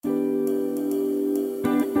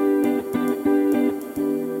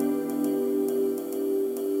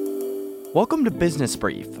Welcome to Business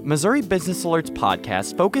Brief, Missouri Business Alert's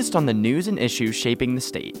podcast focused on the news and issues shaping the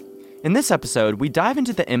state. In this episode, we dive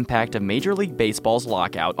into the impact of Major League Baseball's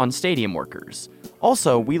lockout on stadium workers.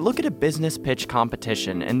 Also, we look at a business pitch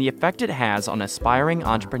competition and the effect it has on aspiring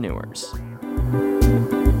entrepreneurs.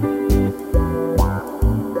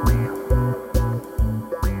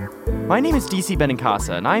 My name is DC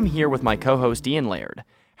Benincasa, and I'm here with my co-host Ian Laird.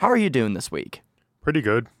 How are you doing this week? Pretty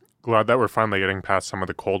good. Glad that we're finally getting past some of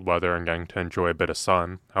the cold weather and getting to enjoy a bit of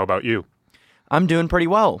sun. How about you? I'm doing pretty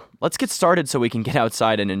well. Let's get started so we can get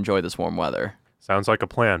outside and enjoy this warm weather. Sounds like a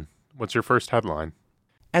plan. What's your first headline?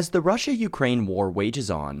 As the Russia-Ukraine war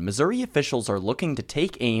wages on, Missouri officials are looking to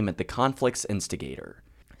take aim at the conflict's instigator.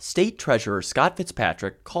 State Treasurer Scott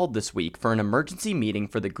Fitzpatrick called this week for an emergency meeting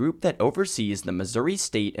for the group that oversees the Missouri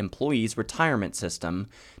State Employees Retirement System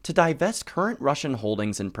to divest current Russian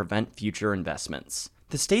holdings and prevent future investments.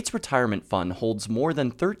 The state's retirement fund holds more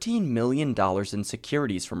than $13 million in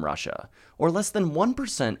securities from Russia, or less than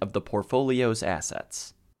 1% of the portfolio's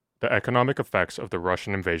assets. The economic effects of the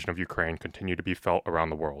Russian invasion of Ukraine continue to be felt around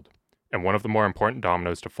the world, and one of the more important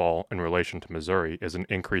dominoes to fall in relation to Missouri is an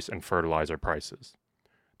increase in fertilizer prices.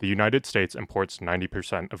 The United States imports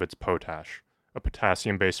 90% of its potash, a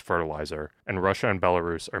potassium-based fertilizer, and Russia and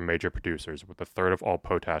Belarus are major producers, with a third of all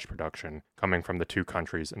potash production coming from the two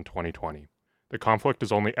countries in 2020. The conflict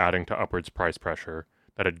is only adding to upwards price pressure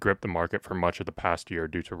that had gripped the market for much of the past year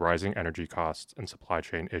due to rising energy costs and supply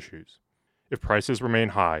chain issues. If prices remain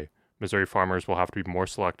high, Missouri farmers will have to be more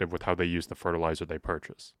selective with how they use the fertilizer they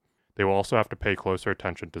purchase. They will also have to pay closer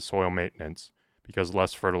attention to soil maintenance, because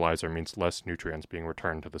less fertilizer means less nutrients being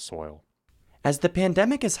returned to the soil. As the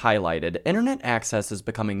pandemic has highlighted, internet access is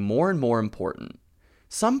becoming more and more important.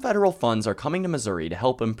 Some federal funds are coming to Missouri to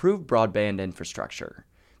help improve broadband infrastructure.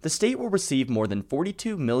 The state will receive more than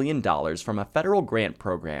 $42 million from a federal grant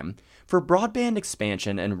program for broadband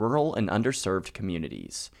expansion in rural and underserved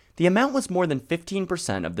communities. The amount was more than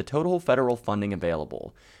 15% of the total federal funding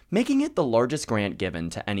available, making it the largest grant given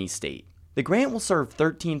to any state. The grant will serve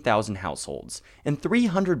 13,000 households and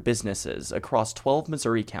 300 businesses across 12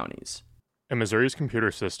 Missouri counties. And Missouri's computer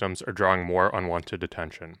systems are drawing more unwanted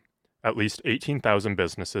attention. At least 18,000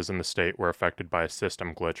 businesses in the state were affected by a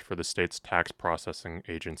system glitch for the state's tax processing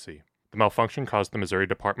agency. The malfunction caused the Missouri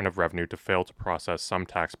Department of Revenue to fail to process some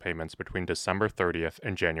tax payments between December 30th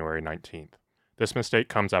and January 19th. This mistake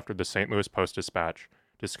comes after the St. Louis Post-Dispatch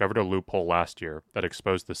discovered a loophole last year that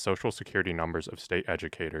exposed the Social Security numbers of state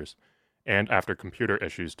educators, and after computer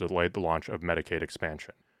issues delayed the launch of Medicaid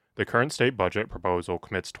expansion. The current state budget proposal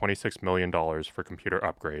commits $26 million for computer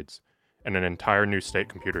upgrades, and an entire new state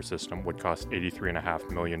computer system would cost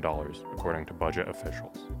 $83.5 million, according to budget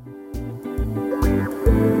officials.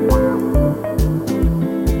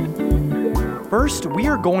 First, we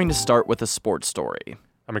are going to start with a sports story.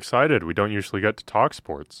 I'm excited. We don't usually get to talk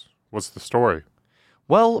sports. What's the story?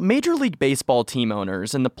 Well, Major League Baseball team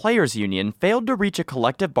owners and the Players Union failed to reach a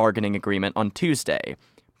collective bargaining agreement on Tuesday,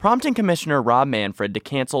 prompting Commissioner Rob Manfred to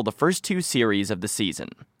cancel the first two series of the season.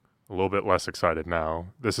 A little bit less excited now.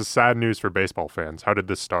 This is sad news for baseball fans. How did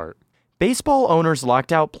this start? Baseball owners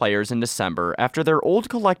locked out players in December after their old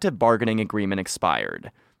collective bargaining agreement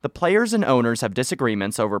expired. The players and owners have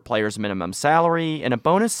disagreements over players' minimum salary and a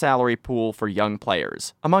bonus salary pool for young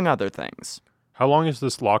players, among other things. How long is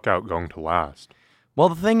this lockout going to last? Well,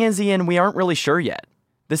 the thing is, Ian, we aren't really sure yet.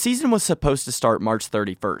 The season was supposed to start March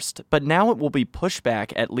 31st, but now it will be pushed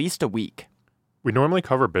back at least a week. We normally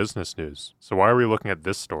cover business news, so why are we looking at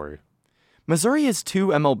this story? Missouri has two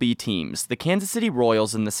MLB teams, the Kansas City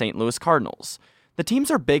Royals and the St. Louis Cardinals. The teams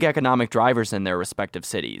are big economic drivers in their respective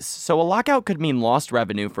cities, so a lockout could mean lost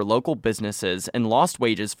revenue for local businesses and lost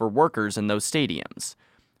wages for workers in those stadiums.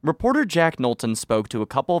 Reporter Jack Knowlton spoke to a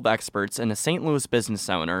couple of experts and a St. Louis business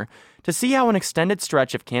owner to see how an extended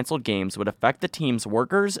stretch of canceled games would affect the team's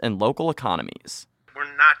workers and local economies. We're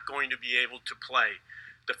not going to be able to play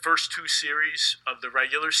the first two series of the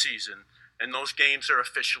regular season, and those games are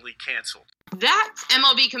officially canceled. That's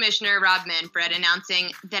MLB Commissioner Rob Manfred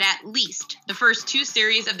announcing that at least the first two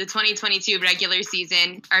series of the 2022 regular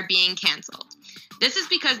season are being canceled. This is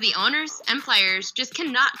because the owners and players just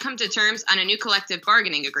cannot come to terms on a new collective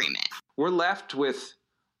bargaining agreement. We're left with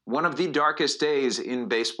one of the darkest days in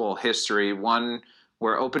baseball history, one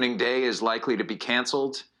where opening day is likely to be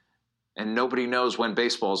canceled, and nobody knows when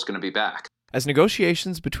baseball is going to be back. As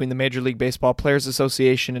negotiations between the Major League Baseball Players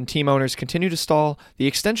Association and team owners continue to stall, the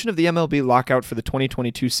extension of the MLB lockout for the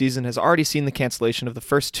 2022 season has already seen the cancellation of the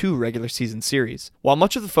first two regular season series. While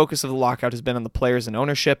much of the focus of the lockout has been on the players and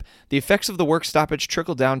ownership, the effects of the work stoppage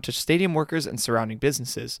trickle down to stadium workers and surrounding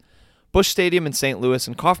businesses. Busch Stadium in St. Louis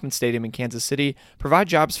and Kauffman Stadium in Kansas City provide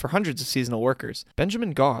jobs for hundreds of seasonal workers.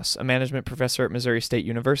 Benjamin Goss, a management professor at Missouri State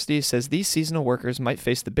University, says these seasonal workers might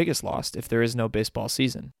face the biggest loss if there is no baseball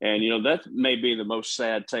season. And, that may be the most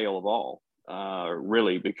sad tale of all,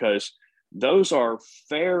 really, because those are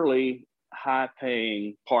fairly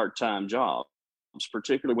high-paying part-time jobs,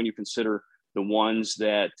 particularly when you consider the ones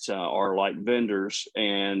that are like vendors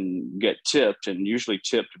and get tipped, and usually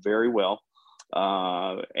tipped very well.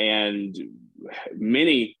 And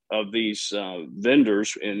many of these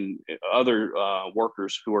vendors and other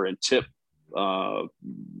workers who are in tip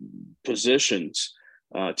positions,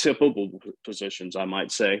 tippable positions, I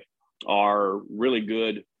might say, are really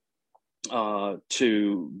good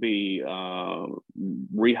to be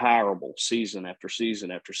rehirable season after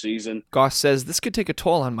season after season. Goss says this could take a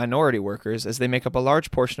toll on minority workers as they make up a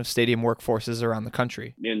large portion of stadium workforces around the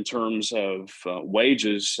country. In terms of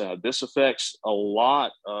wages, this affects a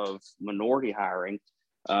lot of minority hiring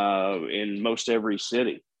in most every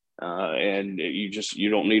city. And you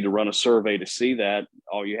don't need to run a survey to see that.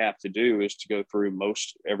 All you have to do is to go through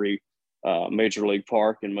most every major league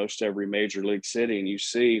park in most every major league city, and you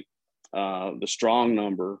see the strong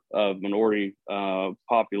number of minority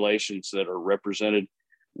populations that are represented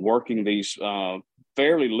working these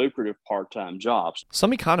fairly lucrative part-time jobs.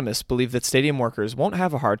 Some economists believe that stadium workers won't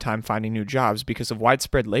have a hard time finding new jobs because of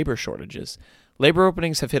widespread labor shortages. Labor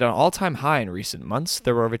openings have hit an all-time high in recent months.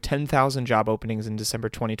 There were over 10,000 job openings in December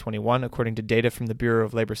 2021, according to data from the Bureau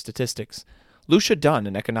of Labor Statistics. Lucia Dunn,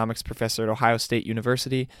 an economics professor at Ohio State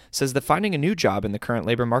University, says that finding a new job in the current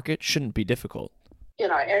labor market shouldn't be difficult.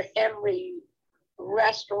 Every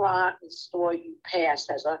restaurant and store you pass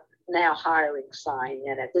has a now hiring sign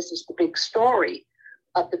in it. This is the big story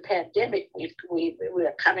of the pandemic. We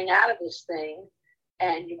are coming out of this thing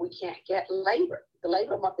and we can't get labor. The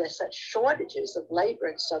labor market, there's such shortages of labor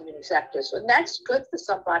in so many sectors. And that's good for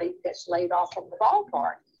somebody who gets laid off from the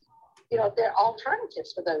ballpark. There are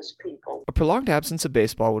alternatives for those people. A prolonged absence of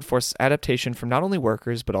baseball would force adaptation from not only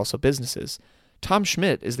workers but also businesses. Tom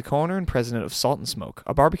Schmidt is the co-owner and president of Salt and Smoke,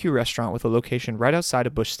 a barbecue restaurant with a location right outside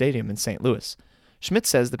of Busch Stadium in St. Louis. Schmidt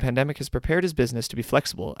says the pandemic has prepared his business to be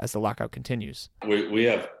flexible as the lockout continues. We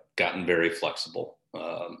have gotten very flexible,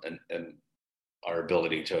 and our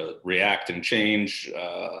ability to react and change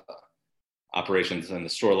operations in the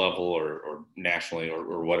store level or nationally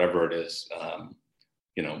or whatever it is.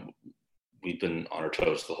 We've been on our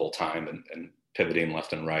toes the whole time and pivoting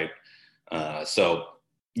left and right.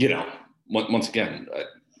 Once again,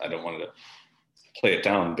 I don't want to play it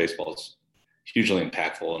down. Baseball is hugely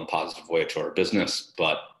impactful in a positive way to our business,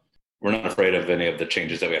 but we're not afraid of any of the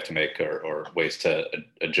changes that we have to make or ways to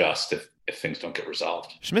adjust if things don't get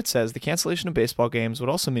resolved. Schmidt says the cancellation of baseball games would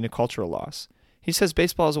also mean a cultural loss. He says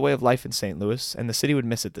baseball is a way of life in St. Louis, and the city would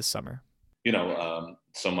miss it this summer.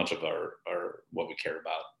 So much of our what we care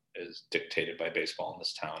about is dictated by baseball in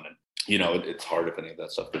this town. And, it's hard if any of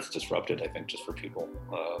that stuff gets disrupted, I think, just for people,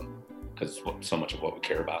 because so much of what we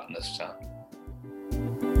care about in this town.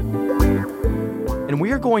 And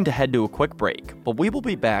we are going to head to a quick break, but we will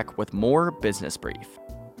be back with more Business Brief.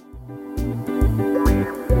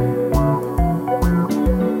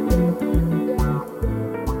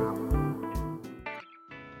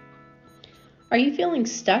 Are you feeling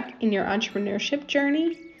stuck in your entrepreneurship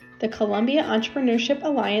journey? The Columbia Entrepreneurship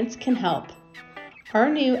Alliance can help. Our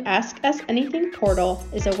new Ask Us Anything portal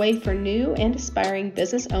is a way for new and aspiring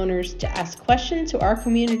business owners to ask questions to our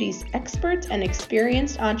community's experts and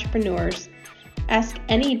experienced entrepreneurs. Ask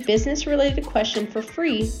any business-related question for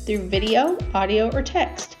free through video, audio, or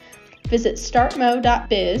text. Visit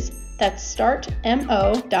startmo.biz, that's startmo.biz,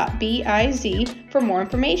 for more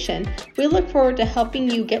information. We look forward to helping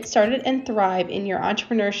you get started and thrive in your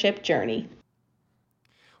entrepreneurship journey.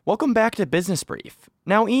 Welcome back to Business Brief.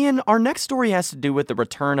 Now, Ian, our next story has to do with the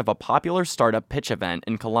return of a popular startup pitch event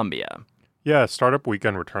in Columbia. Yeah, Startup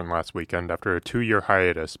Weekend returned last weekend after a 2-year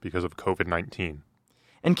hiatus because of COVID-19.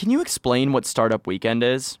 And can you explain what Startup Weekend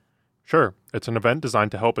is? Sure. It's an event designed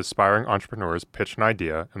to help aspiring entrepreneurs pitch an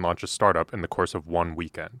idea and launch a startup in the course of one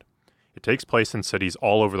weekend. It takes place in cities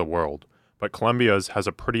all over the world, but Columbia's has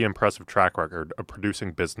a pretty impressive track record of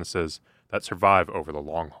producing businesses that survive over the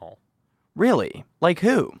long haul. Really? Like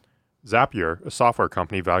who? Zapier, a software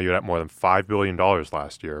company valued at more than $5 billion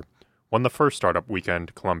last year, won the first Startup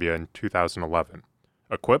Weekend Columbia in 2011.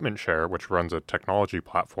 EquipmentShare, which runs a technology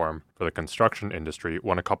platform for the construction industry,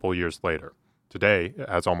 won a couple years later. Today, it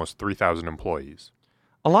has almost 3,000 employees.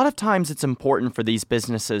 A lot of times it's important for these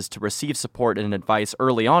businesses to receive support and advice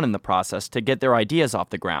early on in the process to get their ideas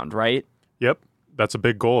off the ground, right? Yep, that's a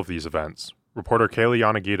big goal of these events. Reporter Kaylee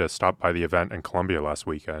Yanagita stopped by the event in Columbia last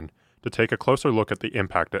weekend to take a closer look at the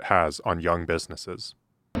impact it has on young businesses.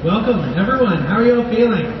 Welcome, everyone. How are you all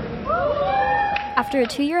feeling? After a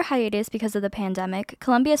 2-year hiatus because of the pandemic,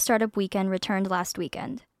 Columbia Startup Weekend returned last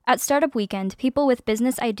weekend. At Startup Weekend, people with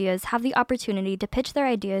business ideas have the opportunity to pitch their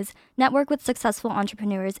ideas, network with successful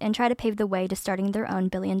entrepreneurs, and try to pave the way to starting their own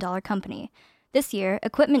billion-dollar company. This year,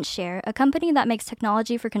 EquipmentShare, a company that makes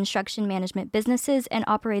technology for construction management businesses and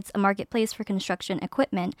operates a marketplace for construction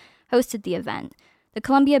equipment, hosted the event. The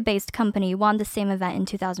Columbia-based company won the same event in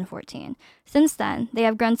 2014. Since then, they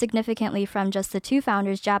have grown significantly from just the two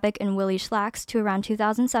founders, Japik and Willie Schlacks, to around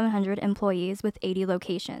 2,700 employees with 80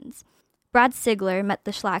 locations. Brad Sigler met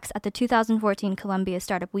the Schlacks at the 2014 Columbia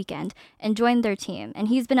Startup Weekend and joined their team, and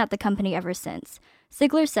he's been at the company ever since.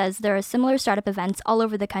 Sigler says there are similar startup events all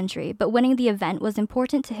over the country, but winning the event was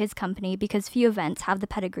important to his company because few events have the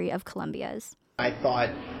pedigree of Columbia's. I thought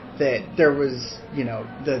that there was,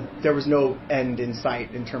 there was no end in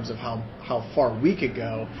sight in terms of how far we could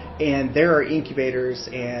go, and there are incubators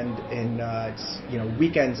and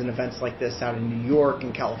weekends and events like this out in New York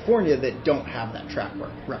and California that don't have that track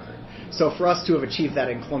record. So for us to have achieved that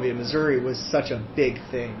in Columbia, Missouri was such a big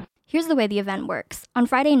thing. Here's the way the event works. On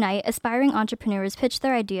Friday night, aspiring entrepreneurs pitch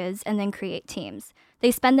their ideas and then create teams.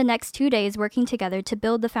 They spend the next 2 days working together to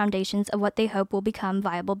build the foundations of what they hope will become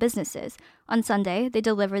viable businesses. On Sunday, they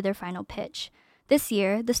deliver their final pitch. This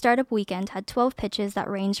year, the Startup Weekend had 12 pitches that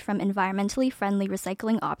ranged from environmentally friendly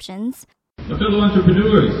recycling options. Now, fellow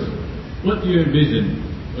entrepreneurs, what do you envision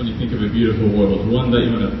when you think of a beautiful world, one that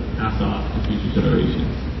you want to pass off to future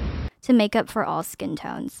generations? To make up for all skin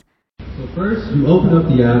tones. So first, you open up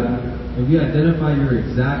the app and we identify your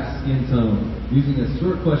exact skin tone using a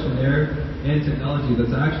short questionnaire and technology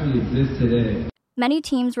that actually exists today. Many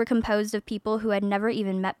teams were composed of people who had never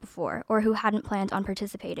even met before or who hadn't planned on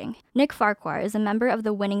participating. Nick Farquhar is a member of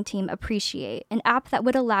the winning team Appreciate, an app that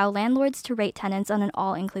would allow landlords to rate tenants on an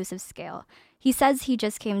all-inclusive scale. He says he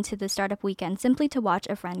just came to the Startup Weekend simply to watch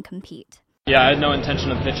a friend compete. Yeah, I had no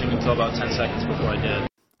intention of pitching until about 10 seconds before I did.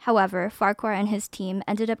 However, Farquhar and his team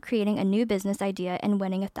ended up creating a new business idea and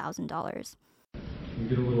winning $1,000. We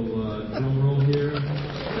get a little drum roll here.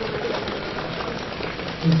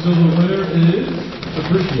 And so the winner is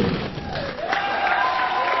Appreciate.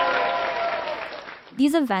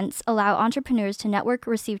 These events allow entrepreneurs to network,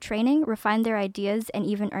 receive training, refine their ideas, and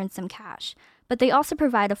even earn some cash. But they also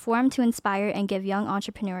provide a forum to inspire and give young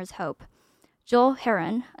entrepreneurs hope. Joel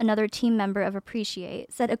Heron, another team member of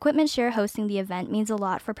Appreciate, said EquipmentShare hosting the event means a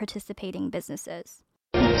lot for participating businesses.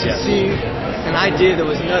 To see an idea that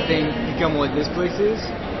was nothing become what this place is,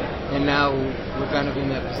 and now we're kind of in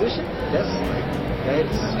that position, that's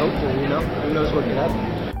hopeful, Who knows what could happen.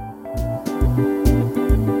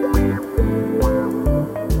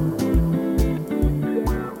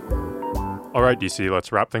 All right, DC,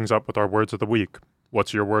 let's wrap things up with our words of the week.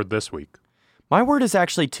 What's your word this week? My word is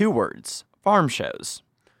actually 2 words. Farm shows.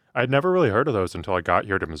 I'd never really heard of those until I got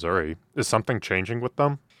here to Missouri. Is something changing with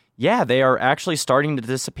them? Yeah, they are actually starting to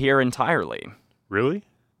disappear entirely. Really?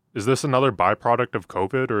 Is this another byproduct of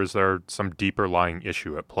COVID, or is there some deeper lying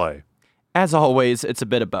issue at play? As always, it's a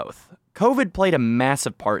bit of both. COVID played a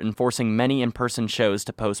massive part in forcing many in-person shows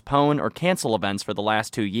to postpone or cancel events for the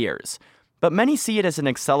last 2 years, but many see it as an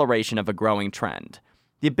acceleration of a growing trend.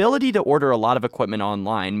 The ability to order a lot of equipment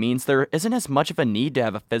online means there isn't as much of a need to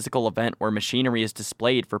have a physical event where machinery is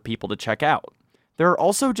displayed for people to check out. There are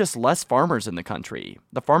also just less farmers in the country.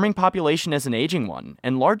 The farming population is an aging one,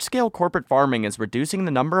 and large-scale corporate farming is reducing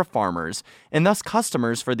the number of farmers and thus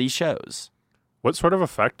customers for these shows. What sort of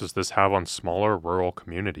effect does this have on smaller rural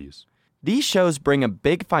communities? These shows bring a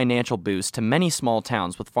big financial boost to many small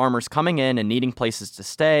towns with farmers coming in and needing places to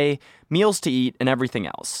stay, meals to eat, and everything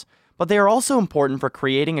else. But they are also important for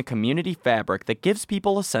creating a community fabric that gives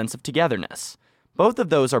people a sense of togetherness. Both of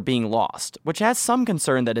those are being lost, which has some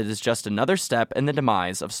concern that it is just another step in the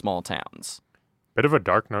demise of small towns. Bit of a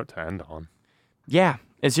dark note to end on. Yeah.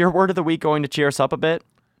 Is your word of the week going to cheer us up a bit?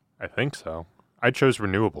 I think so. I chose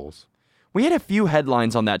renewables. We had a few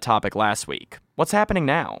headlines on that topic last week. What's happening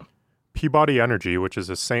now? Peabody Energy, which is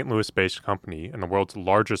a St. Louis-based company and the world's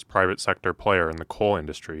largest private sector player in the coal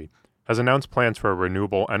industry, has announced plans for a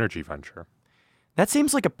renewable energy venture. That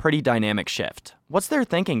seems like a pretty dynamic shift. What's their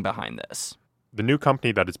thinking behind this? The new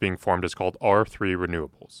company that is being formed is called R3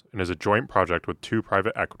 Renewables and is a joint project with 2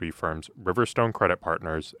 private equity firms, Riverstone Credit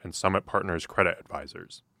Partners and Summit Partners Credit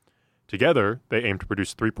Advisors. Together, they aim to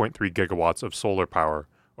produce 3.3 gigawatts of solar power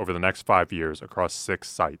over the next 5 years across 6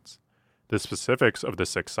 sites. The specifics of the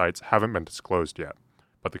 6 sites haven't been disclosed yet,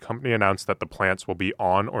 but the company announced that the plants will be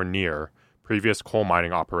on or near previous coal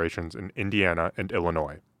mining operations in Indiana and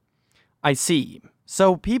Illinois. I see.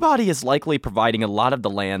 So Peabody is likely providing a lot of the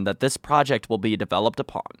land that this project will be developed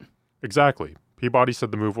upon. Exactly. Peabody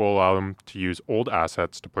said the move will allow them to use old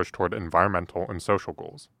assets to push toward environmental and social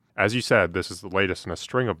goals. As you said, this is the latest in a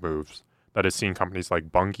string of moves that has seen companies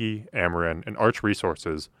like Bunge, Ameren, and Arch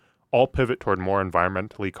Resources all pivot toward more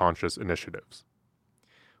environmentally conscious initiatives.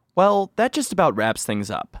 Well, that just about wraps things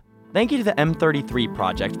up. Thank you to the M33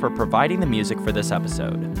 Project for providing the music for this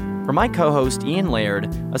episode. For my co-host Ian Laird,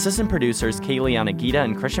 assistant producers Kaylee Anagita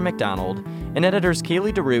and Christian McDonald, and editors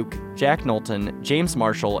Kaylee DeRuke, Jack Knowlton, James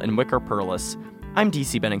Marshall, and Wicker Perlis, I'm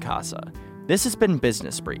DC Benincasa. This has been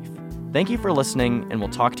Business Brief. Thank you for listening, and we'll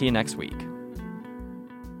talk to you next week.